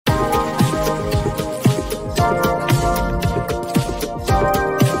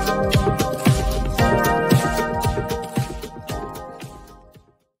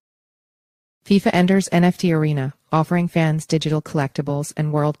FIFA enters NFT arena, offering fans digital collectibles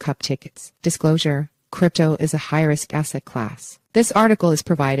and World Cup tickets. Disclosure: crypto is a high-risk asset class. This article is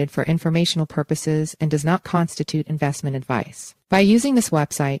provided for informational purposes and does not constitute investment advice. By using this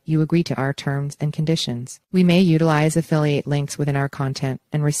website, you agree to our terms and conditions. We may utilize affiliate links within our content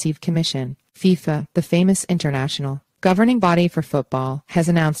and receive commission. FIFA, the famous international governing body for football, has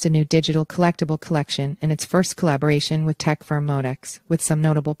announced a new digital collectible collection in its first collaboration with tech firm Modex, with some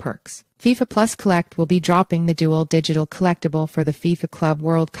notable perks. FIFA Plus Collect will be dropping the dual digital collectible for the FIFA Club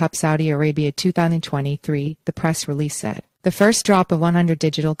World Cup Saudi Arabia 2023, the press release said. The first drop of 100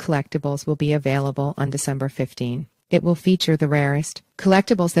 digital collectibles will be available on December 15. It will feature the rarest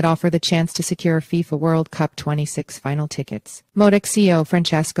collectibles that offer the chance to secure FIFA World Cup 26 final tickets. Modex CEO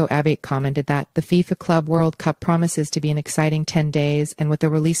Francesco Abbate commented that the FIFA Club World Cup promises to be an exciting 10 days, and with the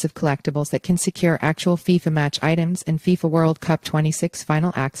release of collectibles that can secure actual FIFA match items and FIFA World Cup 26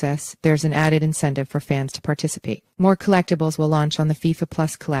 final access, there's an added incentive for fans to participate. More collectibles will launch on the FIFA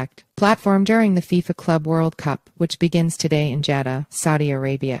Plus Collect platform during the FIFA Club World Cup, which begins today in Jeddah, Saudi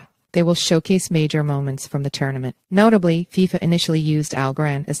Arabia. They will showcase major moments from the tournament. Notably, FIFA initially used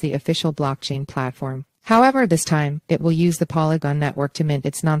Algorand as the official blockchain platform. However, this time, it will use the Polygon network to mint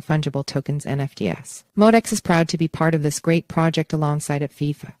its non-fungible tokens NFTs. Modex is proud to be part of this great project alongside at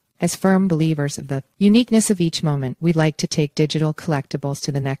FIFA. As firm believers of the uniqueness of each moment, we'd like to take digital collectibles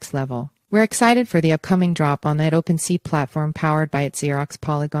to the next level. We're excited for the upcoming drop on that OpenSea platform powered by its Xerox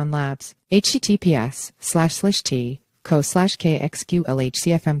Polygon Labs.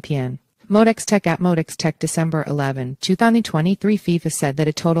 https://t.co/kxqlhcfmpn. Modex Tech at Modex Tech December 11, 2023. FIFA said that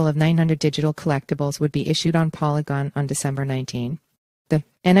a total of 900 digital collectibles would be issued on Polygon on December 19. The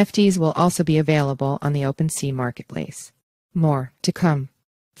NFTs will also be available on the OpenSea marketplace. More to come.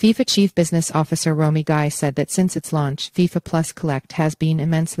 FIFA Chief Business Officer Romy Guy said that since its launch, FIFA Plus Collect has been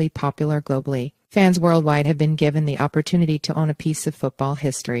immensely popular globally. Fans worldwide have been given the opportunity to own a piece of football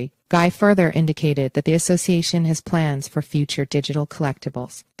history. Guy further indicated that the association has plans for future digital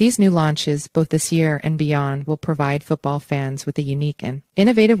collectibles. These new launches, both this year and beyond, will provide football fans with a unique and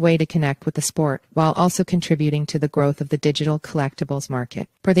innovative way to connect with the sport, while also contributing to the growth of the digital collectibles market.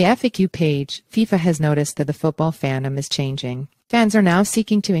 Per the FAQ page, FIFA has noticed that the football fandom is changing. Fans are now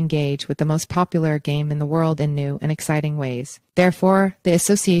seeking to engage with the most popular game in the world in new and exciting ways. Therefore, the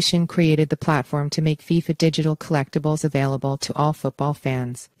association created the platform to make FIFA digital collectibles available to all football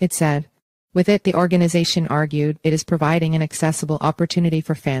fans, it said. With it, the organization argued, it is providing an accessible opportunity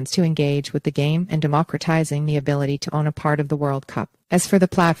for fans to engage with the game and democratizing the ability to own a part of the World Cup. As for the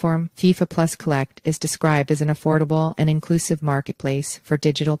platform, FIFA Plus Collect is described as an affordable and inclusive marketplace for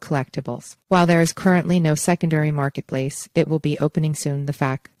digital collectibles. While there is currently no secondary marketplace, it will be opening soon, the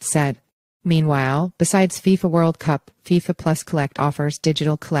FAQ said. Meanwhile, besides FIFA World Cup, FIFA Plus Collect offers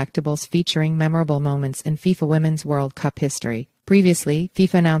digital collectibles featuring memorable moments in FIFA Women's World Cup history. Previously,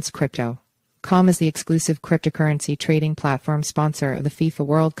 FIFA announced Crypto.com as the exclusive cryptocurrency trading platform sponsor of the FIFA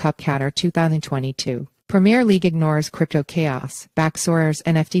World Cup Qatar 2022. Premier League ignores crypto chaos. Backsourers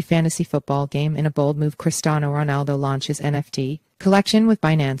NFT fantasy football game in a bold move. Cristiano Ronaldo launches NFT collection with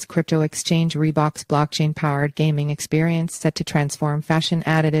Binance Crypto Exchange. Reebok's blockchain-powered gaming experience set to transform fashion.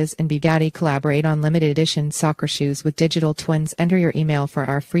 Adidas and Bugatti collaborate on limited edition soccer shoes with digital twins. Enter your email for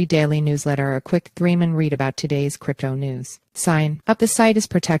our free daily newsletter. A quick 3-minute read about today's crypto news. Sign up. The site is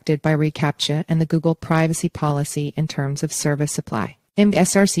protected by reCAPTCHA and the Google privacy policy in terms of service supply. IMG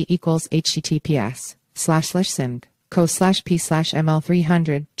SRC equals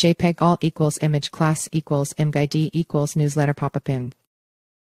https://simg.co/p/ml300 JPEG alt equals image class equals imgid equals newsletter pop-up img.